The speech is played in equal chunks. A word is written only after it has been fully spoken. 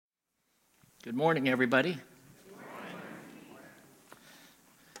Good morning, everybody.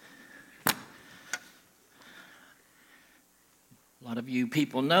 A lot of you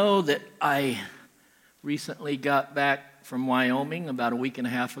people know that I recently got back from Wyoming about a week and a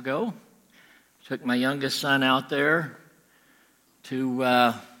half ago. Took my youngest son out there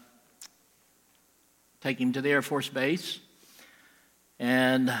to take him to the Air Force Base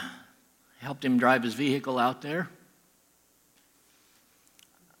and helped him drive his vehicle out there.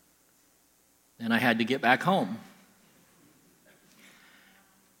 And I had to get back home.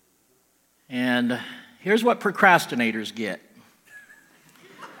 And here's what procrastinators get.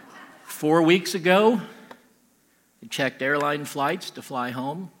 4 weeks ago, I checked airline flights to fly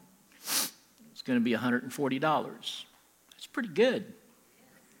home. It's going to be $140. That's pretty good.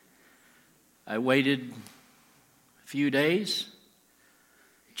 I waited a few days,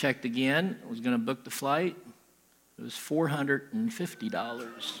 checked again, I was going to book the flight. It was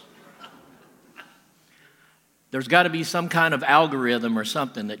 $450. There's got to be some kind of algorithm or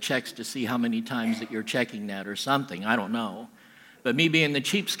something that checks to see how many times that you're checking that or something. I don't know. But me being the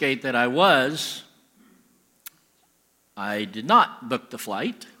cheapskate that I was, I did not book the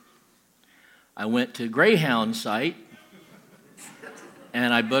flight. I went to Greyhound site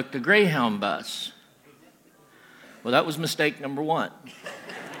and I booked a Greyhound bus. Well, that was mistake number one.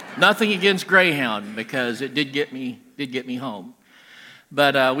 Nothing against Greyhound because it did get me home.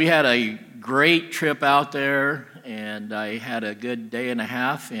 But we had a great trip out there, and I had a good day and a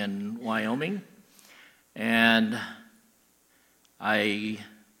half in Wyoming. And I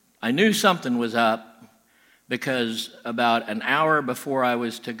knew something was up because about an hour before I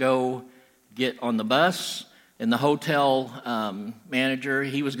was to go get on the bus, and the hotel manager,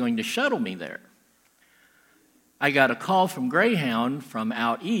 he was going to shuttle me there. I got a call from Greyhound from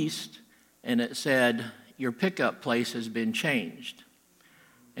out east, and it said, "Your pickup place has been changed."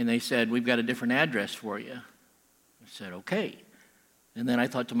 And they said, "We've got a different address for you." I said, "Okay." And then I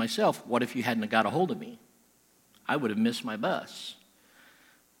thought to myself, what if you hadn't got a hold of me? I would have missed my bus.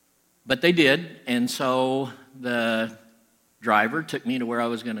 But they did, and so the driver took me to where I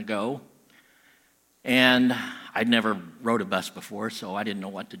was going to go. And I'd never rode a bus before, so I didn't know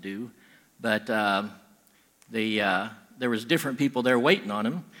what to do. But there was different people there waiting on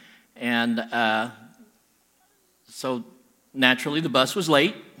him. And so naturally, the bus was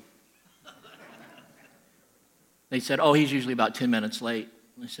late. They said, "Oh, he's usually about 10 minutes late."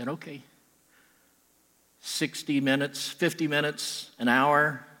 I said, "Okay." 60 minutes, 50 minutes, an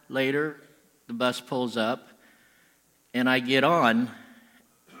hour later, the bus pulls up, and I get on,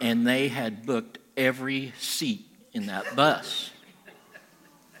 and they had booked every seat in that bus.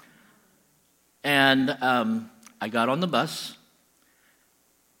 And I got on the bus,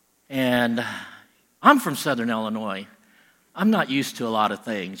 and I'm from Southern Illinois. I'm not used to a lot of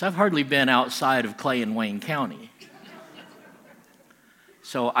things. I've hardly been outside of Clay and Wayne County.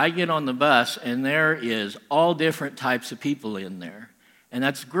 So I get on the bus, and there is all different types of people in there. And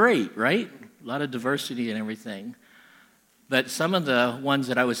that's great, right? A lot of diversity and everything. But some of the ones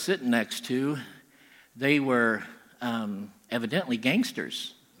that I was sitting next to, they were evidently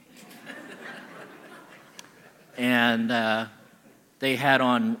gangsters. And they had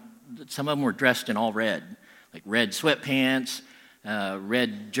on, some of them were dressed in all red. Like red sweatpants,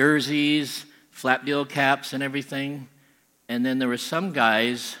 red jerseys, flap deal caps and everything. And then there were some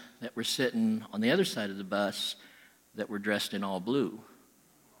guys that were sitting on the other side of the bus that were dressed in all blue.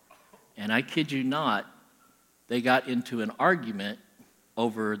 And I kid you not, they got into an argument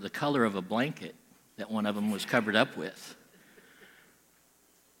over the color of a blanket that one of them was covered up with.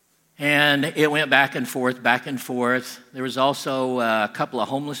 And it went back and forth, back and forth. There was also a couple of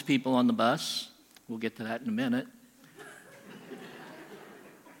homeless people on the bus. We'll get to that in a minute.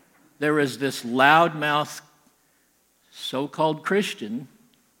 There was this loudmouth so-called Christian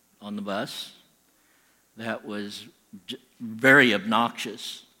on the bus that was very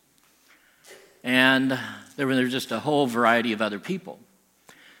obnoxious. And there was just a whole variety of other people.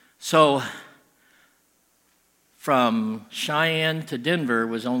 So from Cheyenne to Denver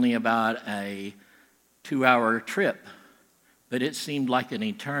was only about a 2-hour trip, but it seemed like an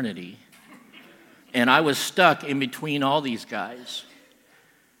eternity. And I was stuck in between all these guys.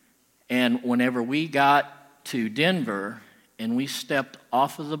 And whenever we got to Denver and we stepped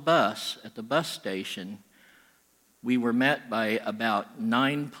off of the bus at the bus station, we were met by about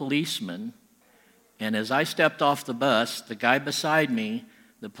 9 policemen. And as I stepped off the bus, the guy beside me,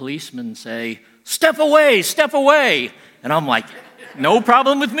 the policeman say, "Step away, step away." And I'm like, no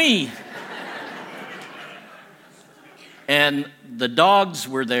problem with me. And the dogs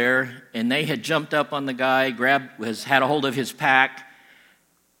were there, and they had jumped up on the guy, had a hold of his pack,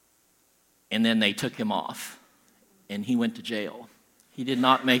 And then they took him off, and he went to jail. He did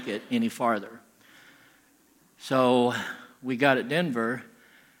not make it any farther. So we got at Denver,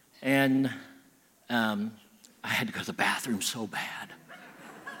 and I had to go to the bathroom so bad.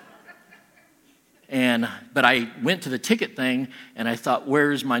 But I went to the ticket thing, and I thought,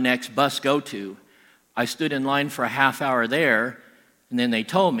 where's my next bus go to? I stood in line for a half hour there, and then they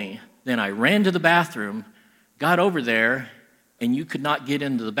told me. Then I ran to the bathroom, got over there, and you could not get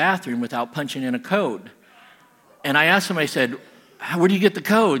into the bathroom without punching in a code. And I asked them, I said, where do you get the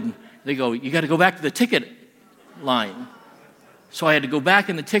code? They go, you got to go back to the ticket line. So I had to go back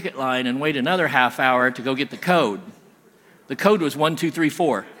in the ticket line and wait another half hour to go get the code. The code was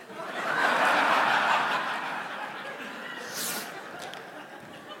 1234.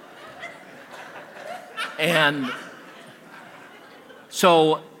 And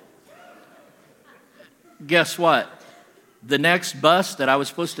so, guess what? The next bus that I was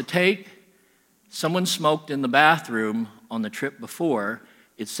supposed to take, someone smoked in the bathroom on the trip before.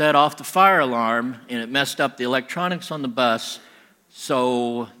 It set off the fire alarm, and it messed up the electronics on the bus,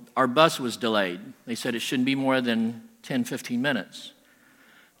 so our bus was delayed. They said it shouldn't be more than 10, 15 minutes.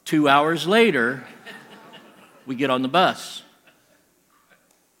 2 hours later, we get on the bus.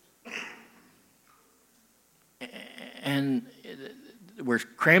 And we're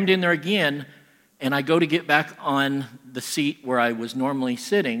crammed in there again, and I go to get back on the seat where I was normally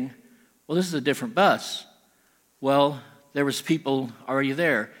sitting. Well, this is a different bus. Well, there was people already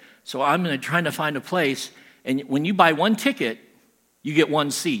there. So I'm trying to find a place, and when you buy one ticket, you get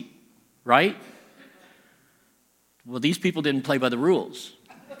one seat, right? Well, these people didn't play by the rules.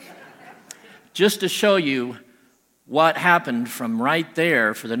 Just to show you what happened from right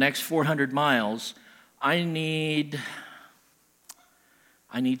there for the next 400 miles, I need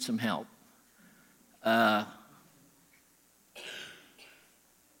some help. How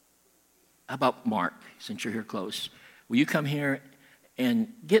about Mark, since you're here close? Will you come here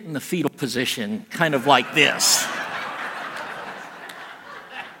and get in the fetal position, kind of like this?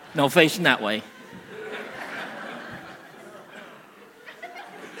 No, facing that way.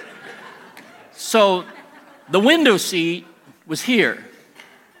 So the window seat was here.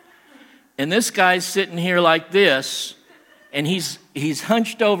 And this guy's sitting here like this, and he's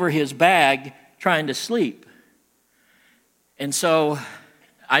hunched over his bag trying to sleep. And so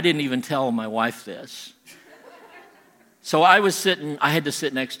I didn't even tell my wife this. So I had to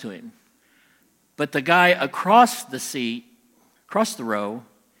sit next to him. But the guy across the row,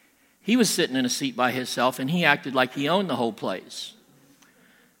 he was sitting in a seat by himself, and he acted like he owned the whole place.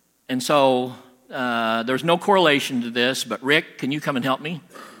 And so there's no correlation to this, but Rick, can you come and help me?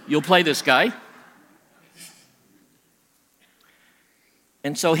 You'll play this guy.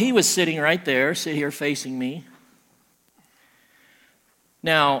 And so he was sitting right there, sit here facing me.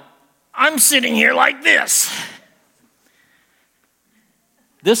 Now, I'm sitting here like this.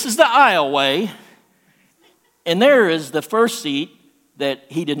 This is the aisleway, and there is the first seat that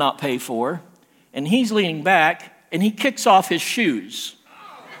he did not pay for, and he's leaning back, and he kicks off his shoes.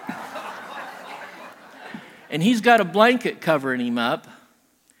 And he's got a blanket covering him up,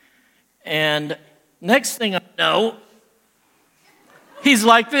 and next thing I know, he's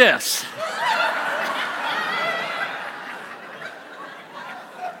like this.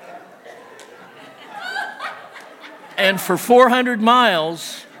 And for 400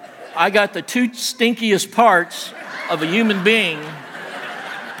 miles, I got the two stinkiest parts of a human being.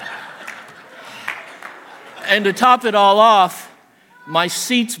 And to top it all off, my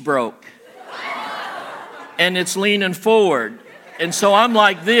seat's broke. And it's leaning forward. And so I'm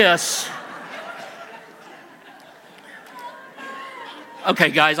like this. Okay,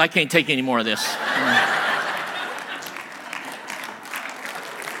 guys, I can't take any more of this.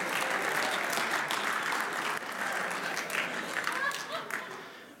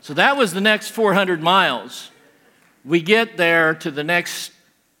 So that was the next 400 miles. We get there to the next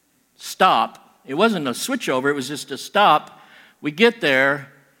stop. It wasn't a switchover, it was just a stop. We get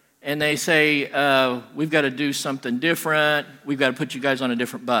there, and they say, we've got to do something different. We've got to put you guys on a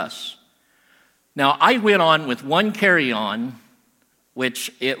different bus. Now, I went on with one carry-on,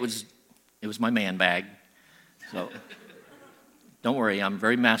 which it was my man bag. So don't worry, I'm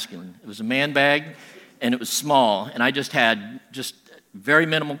very masculine. It was a man bag, and it was small, and I just had very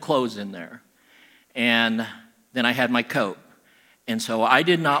minimal clothes in there. And then I had my coat. And so I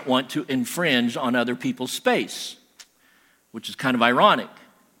did not want to infringe on other people's space, which is kind of ironic.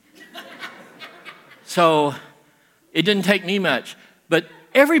 So it didn't take me much. But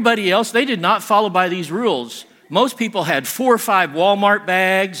everybody else, they did not follow by these rules. Most people had 4 or 5 Walmart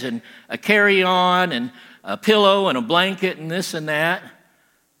bags and a carry-on and a pillow and a blanket and this and that.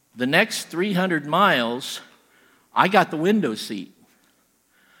 The next 300 miles, I got the window seat.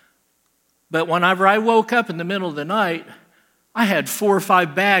 But whenever I woke up in the middle of the night, I had 4 or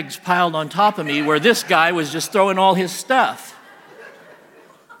 5 bags piled on top of me where this guy was just throwing all his stuff.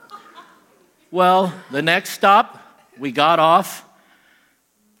 Well, the next stop, we got off,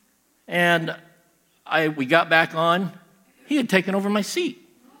 and we got back on. He had taken over my seat.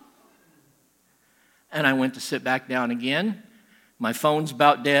 And I went to sit back down again. My phone's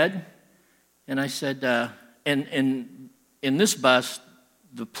about dead. And I said, in this bus,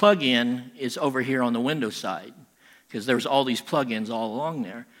 the plug-in is over here on the window side, because there's all these plug-ins all along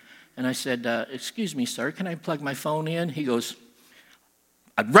there. And I said, excuse me, sir, can I plug my phone in? He goes,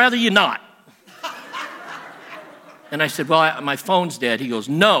 I'd rather you not. And I said, well, my phone's dead. He goes,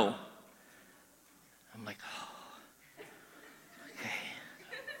 no. I'm like, oh, okay.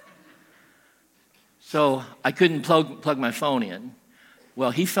 So I couldn't plug my phone in.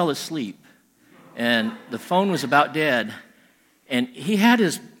 Well, he fell asleep, and the phone was about dead, and he had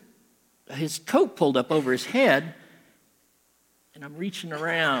his coat pulled up over his head, and I'm reaching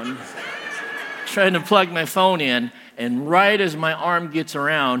around trying to plug my phone in, and right as my arm gets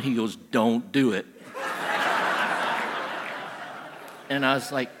around, he goes, don't do it. And I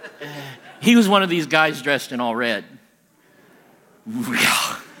was like, he was one of these guys dressed in all red.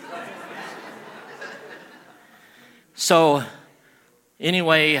 So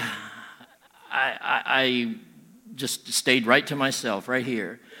anyway, I just stayed right to myself right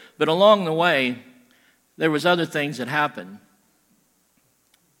here. But along the way, there was other things that happened.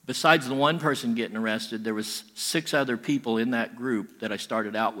 Besides the one person getting arrested, there was 6 other people in that group that I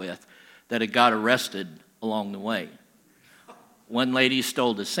started out with that had got arrested along the way. One lady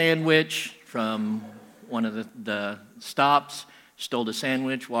stole a sandwich from one of the stops, stole a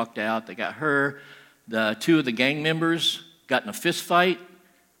sandwich, walked out. They got her. The 2 of the gang members got in a fist fight.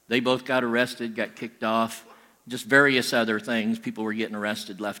 They both got arrested, got kicked off. Just various other things. People were getting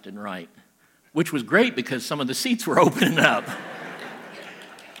arrested left and right, which was great because some of the seats were opening up.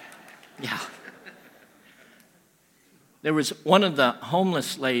 Yeah. There was one of the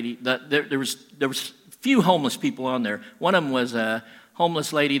homeless lady. There was few homeless people on there. One of them was a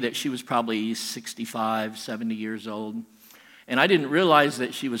homeless lady that she was probably 65, 70 years old. And I didn't realize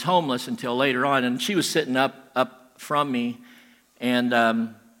that she was homeless until later on. And she was sitting up from me, and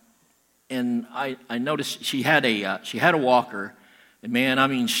I noticed she had a walker, and man, I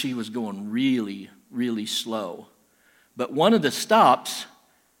mean, she was going really, really slow. But one of the stops,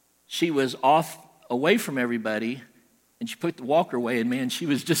 she was off away from everybody, and she put the walker away, and man, she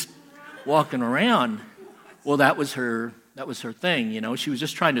was just walking around. Well, that was her thing, you know. She was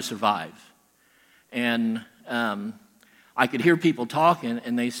just trying to survive. And I could hear people talking,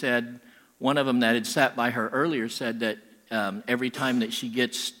 and they said, one of them that had sat by her earlier said that every time that she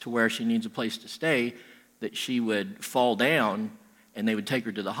gets to where she needs a place to stay, that she would fall down, and they would take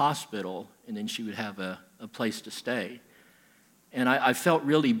her to the hospital, and then she would have a place to stay. And I felt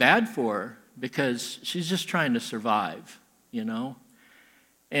really bad for her because she's just trying to survive, you know.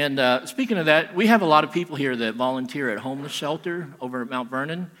 And speaking of that, we have a lot of people here that volunteer at homeless shelter over at Mount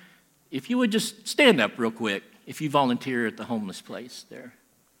Vernon. If you would just stand up real quick if you volunteer at the homeless place there.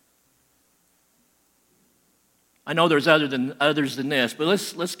 I know there's others than this, but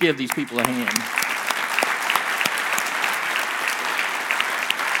let's give these people a hand.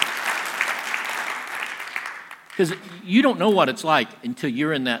 Because you don't know what it's like until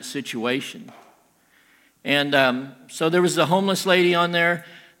you're in that situation. And so there was a homeless lady on there.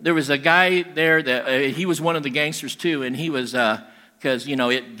 There was a guy there that he was one of the gangsters too, and he was because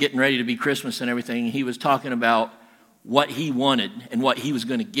it getting ready to be Christmas and everything. He was talking about what he wanted and what he was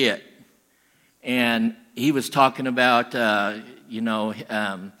going to get, and he was talking about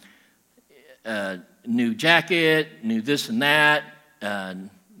new jacket, new this and that,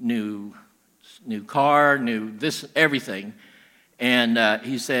 new car, new this, everything. And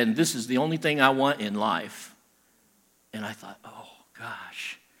he said, this is the only thing I want in life. And I thought, oh,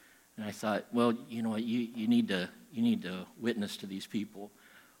 gosh. And I thought, well, you know what, you need to witness to these people.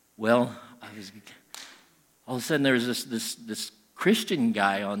 Well, all of a sudden there was this Christian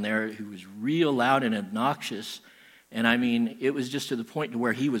guy on there who was real loud and obnoxious. And I mean, it was just to the point to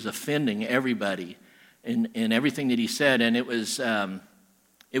where he was offending everybody in everything that he said. And it was to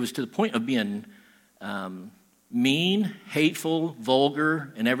the point of being mean, hateful,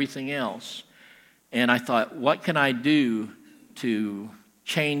 vulgar, and everything else. And I thought, what can I do to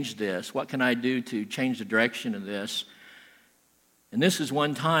change this? What can I do to change the direction of this? And this is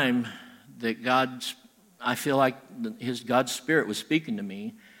one time that I feel like God's Spirit was speaking to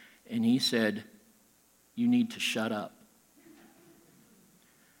me, and he said, you need to shut up.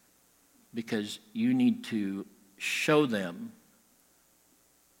 because you need to show them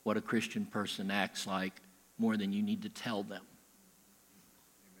what a Christian person acts like more than you need to tell them.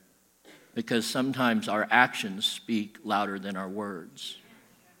 Because sometimes our actions speak louder than our words.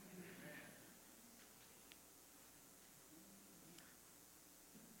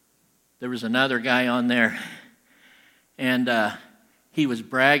 There was another guy on there, and he was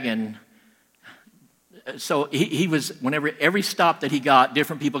bragging. So he was, whenever every stop that he got,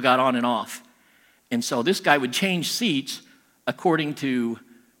 different people got on and off. And so this guy would change seats according to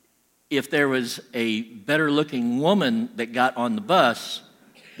if there was a better-looking woman that got on the bus,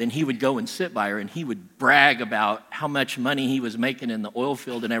 then he would go and sit by her, and he would brag about how much money he was making in the oil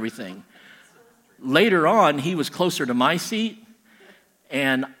field and everything. Later on, he was closer to my seat,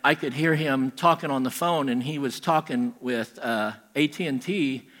 and I could hear him talking on the phone, and he was talking with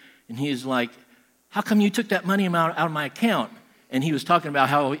AT&T, and he's like, how come you took that money out of my account? And he was talking about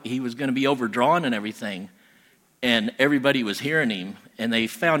how he was going to be overdrawn and everything, and everybody was hearing him, and they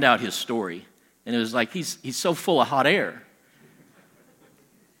found out his story. And it was like, he's so full of hot air.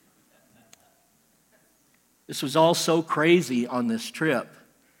 This was all so crazy on this trip.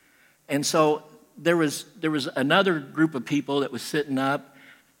 And so there was another group of people that was sitting up,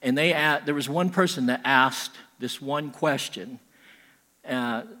 and there was one person that asked this one question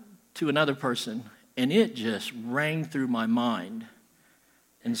to another person, and it just rang through my mind.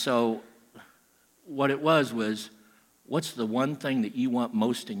 And so what it was, what's the one thing that you want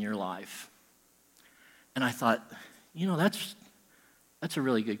most in your life? And I thought, that's a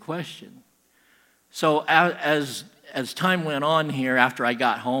really good question. So as time went on here, after I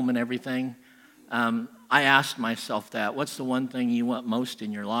got home and everything, I asked myself that, what's the one thing you want most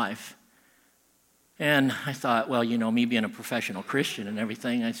in your life? And I thought, well, me being a professional Christian and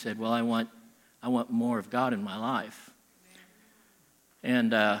everything, I said, well, I want more of God in my life.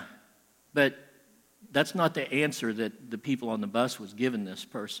 And but that's not the answer that the people on the bus was giving this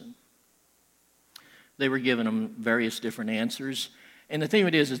person. They were giving them various different answers. And the thing of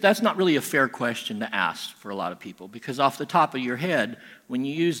it is that's not really a fair question to ask for a lot of people, because off the top of your head, when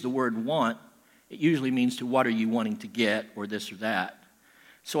you use the word want, it usually means to what are you wanting to get or this or that.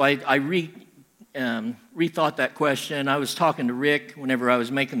 So I rethought that question. I was talking to Rick whenever I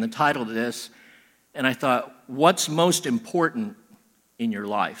was making the title to this, and I thought, what's most important in your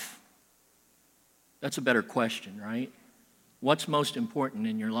life? That's a better question, right? What's most important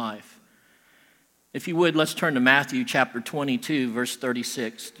in your life? If you would, let's turn to Matthew chapter 22, verse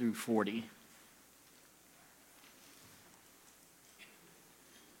 36 through 40.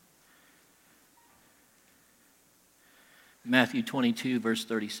 Matthew 22, verse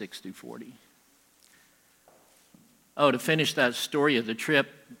 36 through 40. Oh, to finish that story of the trip,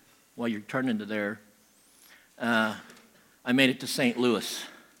 while you're turning to there, I made it to St. Louis.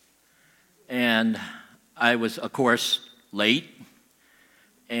 And I was, of course, late.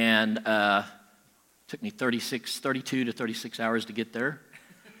 And took me 32 to 36 hours to get there.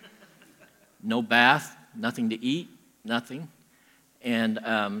 No bath, nothing to eat, nothing. And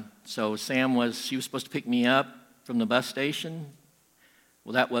so Sam was supposed to pick me up from the bus station.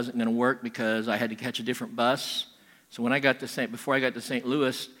 Well, that wasn't going to work because I had to catch a different bus. So when before I got to St.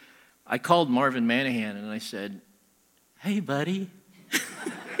 Louis, I called Marvin Manahan and I said, "Hey, buddy."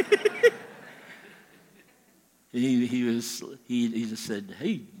 He just said,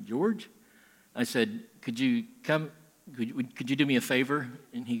 "Hey, George." I said, "Could you come? Could you do me a favor?"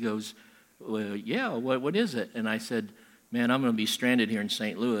 And he goes, "Well, yeah. What is it?" And I said, "Man, I'm going to be stranded here in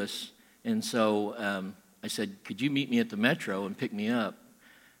St. Louis." And so I said, "Could you meet me at the metro and pick me up?"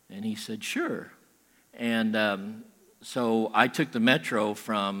 And he said, "Sure." And so I took the metro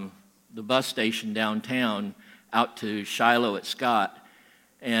from the bus station downtown out to Shiloh at Scott.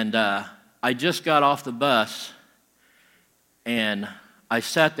 And I just got off the bus, and I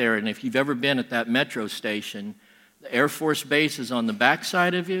sat there, and if you've ever been at that metro station, the Air Force Base is on the back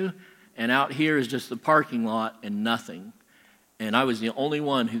side of you, and out here is just the parking lot and nothing. And I was the only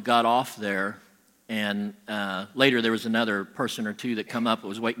one who got off there, and later there was another person or two that come up that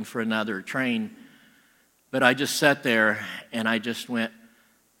was waiting for another train. But I just sat there, and I just went,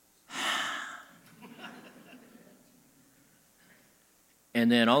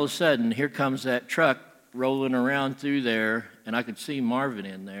 and then all of a sudden, here comes that truck rolling around through there, and I could see Marvin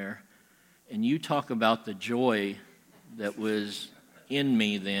in there. And you talk about the joy that was in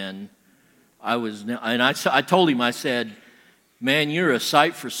me then. I told him, I said, "Man, you're a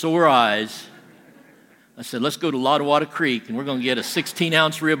sight for sore eyes." I said, "Let's go to Lottawatta Creek, and we're going to get a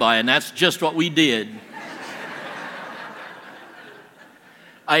 16-ounce ribeye," and that's just what we did.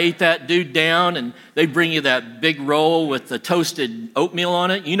 I ate that dude down, and they bring you that big roll with the toasted oatmeal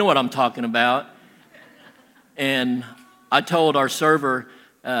on it. You know what I'm talking about. And I told our server,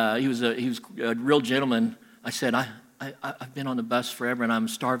 he was a real gentleman. I said, I've been on the bus forever, and I'm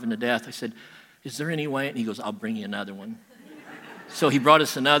starving to death. I said, is there any way? And he goes, I'll bring you another one. So he brought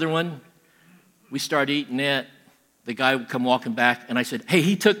us another one. We started eating it. The guy would come walking back, and I said, hey,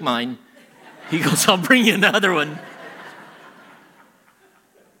 he took mine. He goes, I'll bring you another one.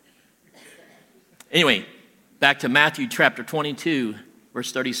 Anyway, back to Matthew chapter 22,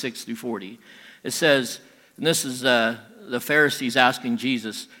 verse 36 through 40. It says, and this is the Pharisees asking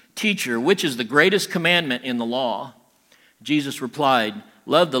Jesus, Teacher, which is the greatest commandment in the law? Jesus replied,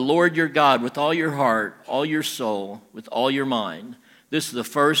 love the Lord your God with all your heart, all your soul, with all your mind. This is the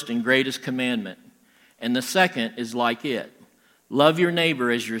first and greatest commandment. And the second is like it. Love your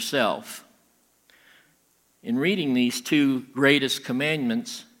neighbor as yourself. In reading these two greatest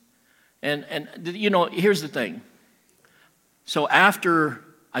commandments, and you know, here's the thing. So after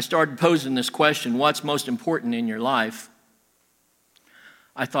I started posing this question, what's most important in your life?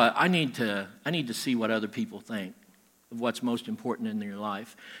 I thought, I need to see what other people think of what's most important in your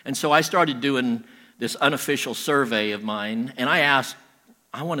life. And so I started doing this unofficial survey of mine, and I asked,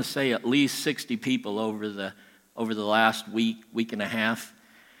 I want to say at least 60 people over the last week and a half.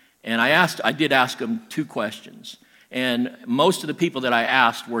 And I did ask them two questions. And most of the people that I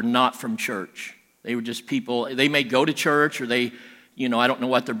asked were not from church. They were just people, they may go to church, or they, you know, I don't know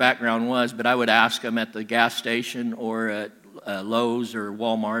what their background was, but I would ask them at the gas station or at Lowe's or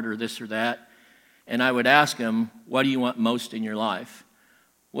Walmart or this or that. And I would ask them, what do you want most in your life?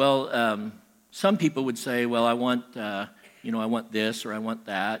 Well, some people would say, well, I want this or I want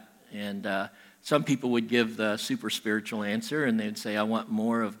that. And some people would give the super spiritual answer, and they'd say, I want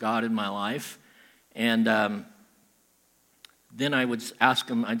more of God in my life. And then I would ask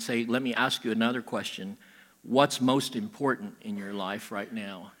them, I'd say, let me ask you another question. What's most important in your life right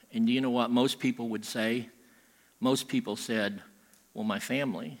now? And do you know what most people would say? Most people said, well, my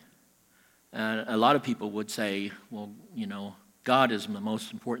family. A lot of people would say, well, you know, God is the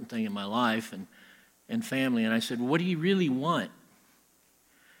most important thing in my life, and family. And I said, well, what do you really want?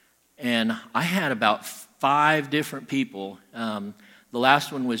 And I had about 5 different people. The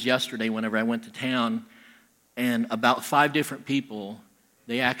last one was yesterday whenever I went to town, and about 5 different people,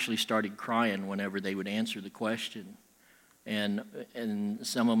 they actually started crying whenever they would answer the question. And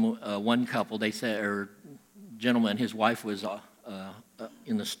some of them, one couple, they said, or gentleman, his wife was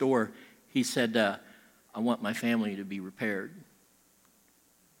in the store. He said, I want my family to be repaired.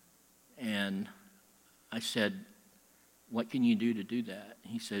 And I said, what can you do to do that?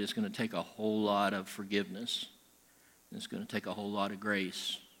 He said, it's going to take a whole lot of forgiveness. It's going to take a whole lot of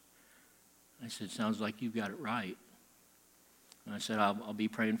grace. I said, sounds like you've got it right. And I said, I'll be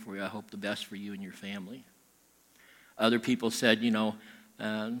praying for you. I hope the best for you and your family. Other people said, you know,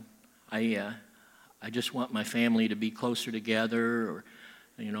 I just want my family to be closer together, or,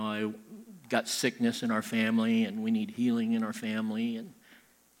 you know, I got sickness in our family and we need healing in our family.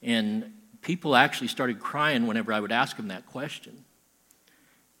 And people actually started crying whenever I would ask them that question.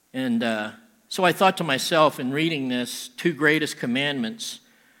 And so I thought to myself in reading this, 2 greatest commandments,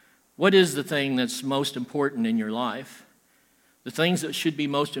 what is the thing that's most important in your life? The things that should be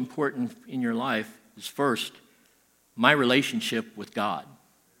most important in your life is first, my relationship with God.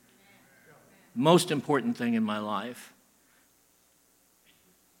 Most important thing in my life.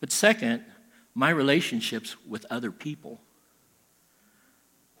 But second, my relationships with other people.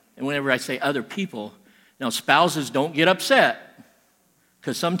 And whenever I say other people, now spouses don't get upset,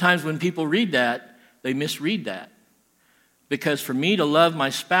 because sometimes when people read that, they misread that. Because for me to love my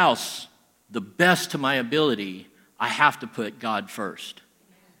spouse the best to my ability, I have to put God first.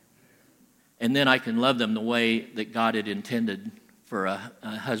 And then I can love them the way that God had intended for a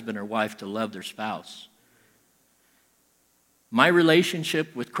husband or wife to love their spouse. My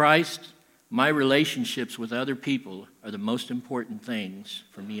relationship with Christ, my relationships with other people are the most important things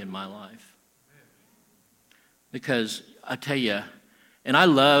for me in my life. Because I tell you, and I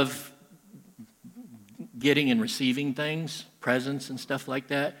love getting and receiving things, presents and stuff like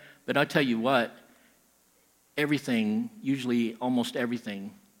that, but I tell you what, everything, usually almost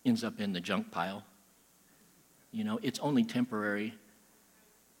everything, ends up in the junk pile. You know, it's only temporary.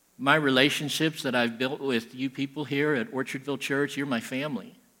 My relationships that I've built with you people here at Orchardville Church, you're my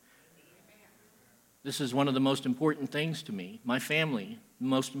family. This is one of the most important things to me. My family, the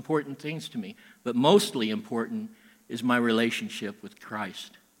most important things to me. But mostly important is my relationship with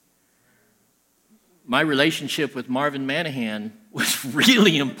Christ. My relationship with Marvin Manahan was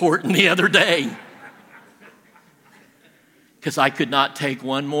really important the other day. because I could not take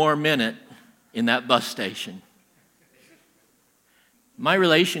one more minute in that bus station. My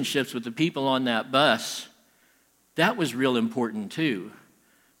relationships with the people on that bus, that was real important too.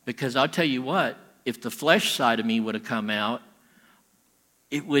 Because I'll tell you what, if the flesh side of me would have come out,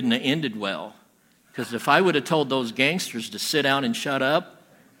 it wouldn't have ended well. Because if I would have told those gangsters to sit down and shut up,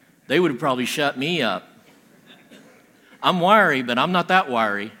 they would have probably shut me up. I'm wiry, but I'm not that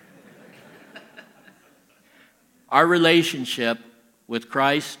wiry. Our relationship with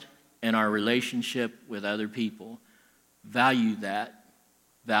Christ and our relationship with other people, value that.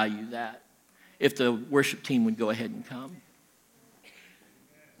 Value that. If the worship team would go ahead and come.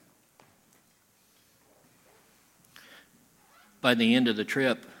 By the end of the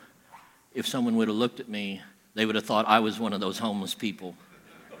trip, if someone would have looked at me, they would have thought I was one of those homeless people.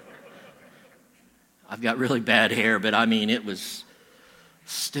 I've got really bad hair, but I mean, it was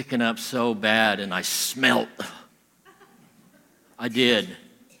sticking up so bad, and I smelt. I did.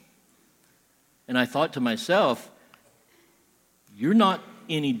 And I thought to myself, you're not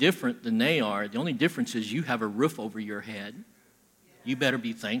any different than they are. The only difference is you have a roof over your head. You better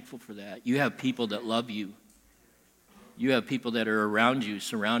be thankful for that. You have people that love you. You have people that are around you,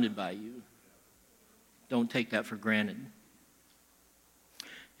 surrounded by you. Don't take that for granted.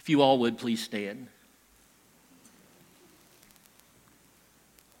 If you all would, please stand.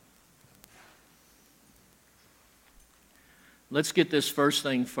 Let's get this first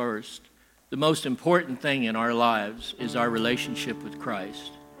thing first. The most important thing in our lives is our relationship with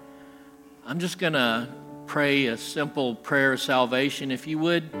Christ. I'm just going to pray a simple prayer of salvation. If you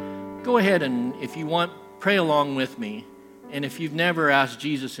would, go ahead and, if you want, pray along with me. And if you've never asked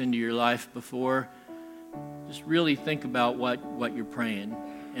Jesus into your life before, just really think about what you're praying.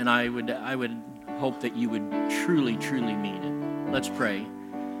 And I would hope that you would truly, truly mean it. Let's pray.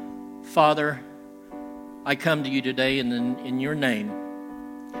 Father, I come to you today in your name.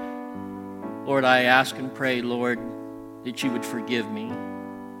 Lord, I ask and pray, Lord, that you would forgive me.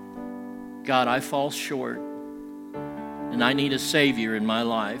 God, I fall short, and I need a Savior in my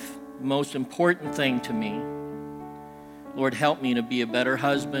life. The most important thing to me. Lord, help me to be a better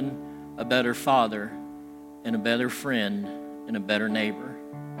husband, a better father, and a better friend, and a better neighbor.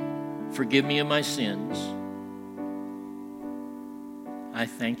 Forgive me of my sins. I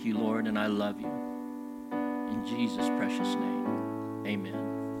thank you, Lord, and I love you. In Jesus' precious name, amen.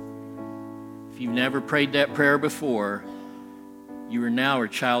 If you've never prayed that prayer before, you are now a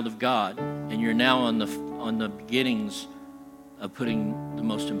child of God, and you're now on the beginnings of putting the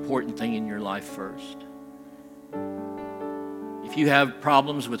most important thing in your life first. If you have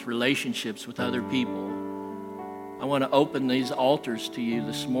problems with relationships with other people, I want to open these altars to you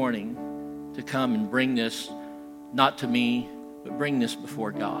this morning to come and bring this, not to me, but bring this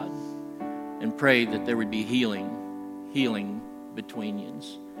before God and pray that there would be healing between you.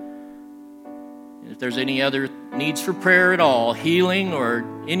 If there's any other needs for prayer at all, healing or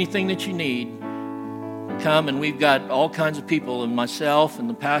anything that you need, come, and we've got all kinds of people, and myself and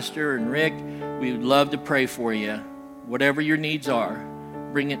the pastor and Rick, we would love to pray for you. Whatever your needs are,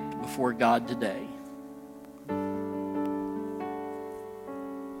 bring it before God today.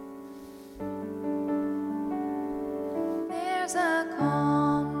 There's a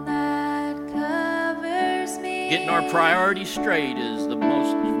calm that covers me. Getting our priorities straight is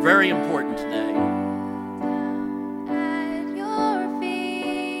very important today. At your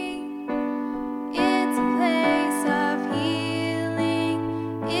feet, it's a place of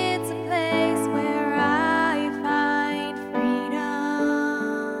healing. It's a place where I find freedom.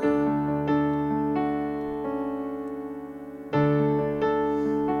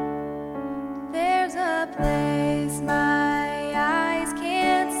 There's a place my